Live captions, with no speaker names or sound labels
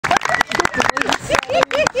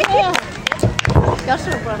I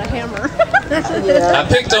should have brought a hammer. I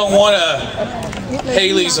picked on one of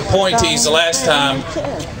Haley's appointees the last time,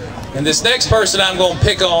 and this next person I'm going to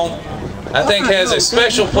pick on, I think has a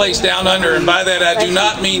special place down under, and by that I do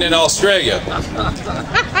not mean in Australia.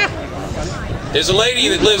 There's a lady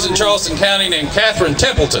that lives in Charleston County named Catherine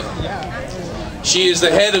Templeton. She is the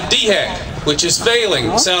head of DHEC, which is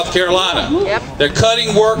failing South Carolina. Yep. They're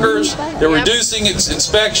cutting workers, they're reducing its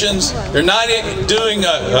inspections, they're not doing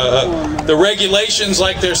the regulations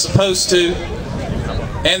like they're supposed to,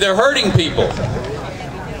 and they're hurting people.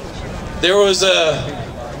 There was a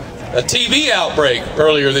TV outbreak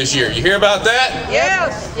earlier this year. You hear about that?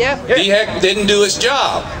 Yes. Yep. DHEC didn't do its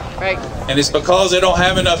job. Right. And it's because they don't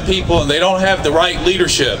have enough people and they don't have the right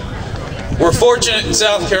leadership. We're fortunate in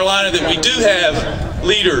South Carolina that we do have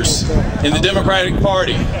leaders in the Democratic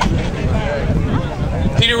Party.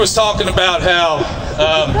 Peter was talking about how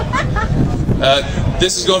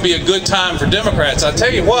this is going to be a good time for Democrats. I tell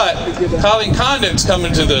you what, Colleen Condon's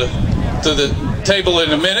coming to the table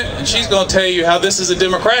in a minute, and she's going to tell you how this is a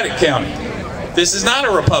Democratic county. This is not a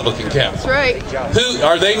Republican county. That's right. Who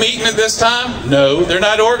are they meeting at this time? No. They're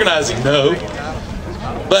not organizing. No.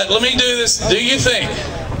 But let me do this. Do you think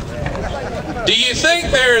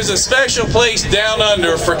there is a special place down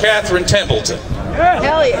under for Catherine Templeton?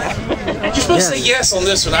 Hell yeah. You're supposed to say yes on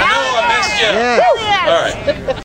this one. I know I messed you up. Hell yeah. All right.